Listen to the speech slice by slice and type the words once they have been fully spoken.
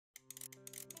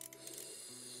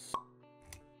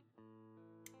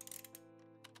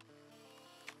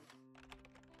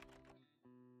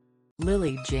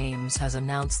Lily James has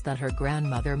announced that her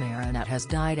grandmother Marinette has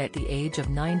died at the age of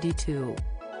 92.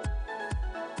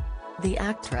 The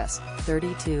actress,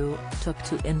 32, took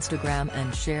to Instagram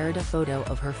and shared a photo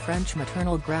of her French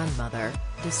maternal grandmother,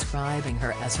 describing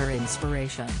her as her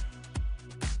inspiration.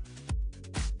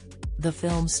 The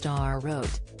film star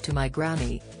wrote, "To my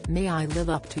granny, may I live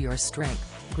up to your strength,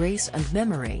 grace and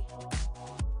memory.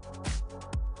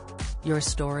 Your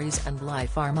stories and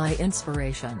life are my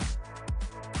inspiration.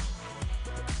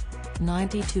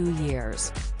 92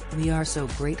 years. We are so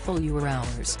grateful you were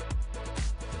ours.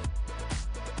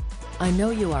 I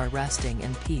know you are resting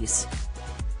in peace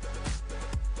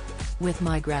with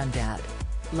my granddad.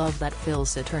 Love that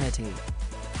fills eternity."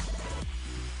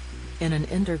 In an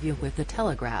interview with The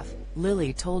Telegraph,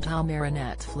 Lily told how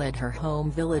Marinette fled her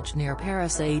home village near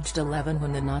Paris aged 11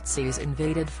 when the Nazis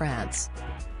invaded France.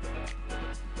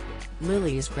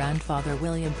 Lily's grandfather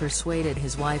William persuaded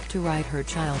his wife to write her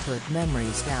childhood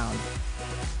memories down.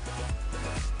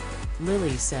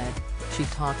 Lily said, "She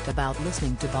talked about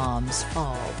listening to bombs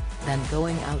fall, then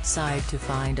going outside to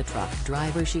find a truck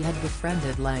driver she had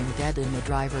befriended lying dead in the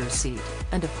driver's seat,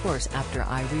 and of course after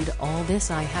I read all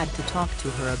this I had to talk to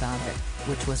her about it,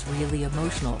 which was really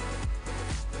emotional.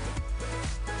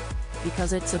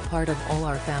 Because it's a part of all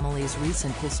our family's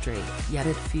recent history, yet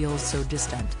it feels so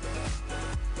distant."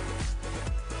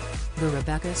 The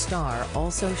Rebecca star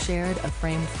also shared a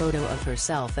framed photo of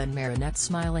herself and Marinette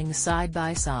smiling side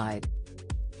by side.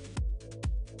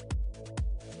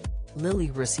 Lily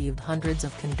received hundreds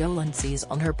of condolences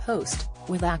on her post,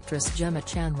 with actress Gemma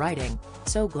Chan writing,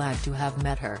 "So glad to have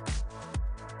met her.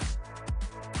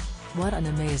 What an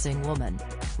amazing woman.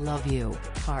 Love you,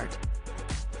 heart."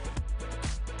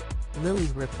 Lily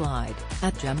replied,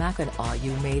 "At Gemma,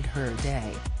 you made her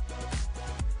day.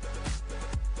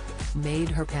 Made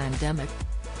her pandemic.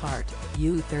 Heart,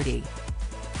 you 30.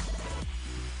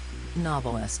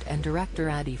 Novelist and director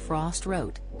Addie Frost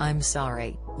wrote, "I'm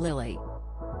sorry, Lily.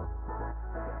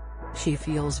 She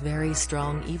feels very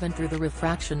strong even through the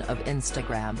refraction of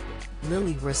Instagram."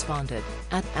 Lily responded,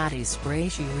 "At Addie Spray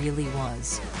she really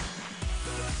was.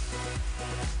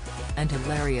 And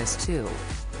hilarious too.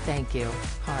 Thank you,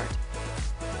 heart."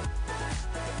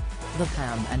 The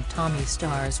Pam and Tommy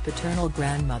star's paternal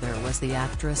grandmother was the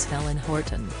actress Helen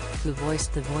Horton, who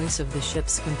voiced the voice of the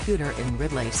ship's computer in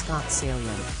Ridley Scott's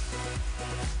Alien.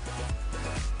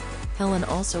 Helen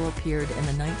also appeared in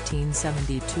the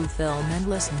 1972 film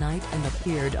Endless Night and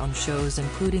appeared on shows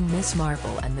including Miss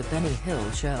Marple and The Benny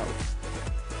Hill Show.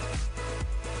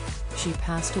 She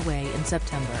passed away in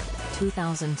September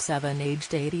 2007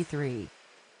 aged 83.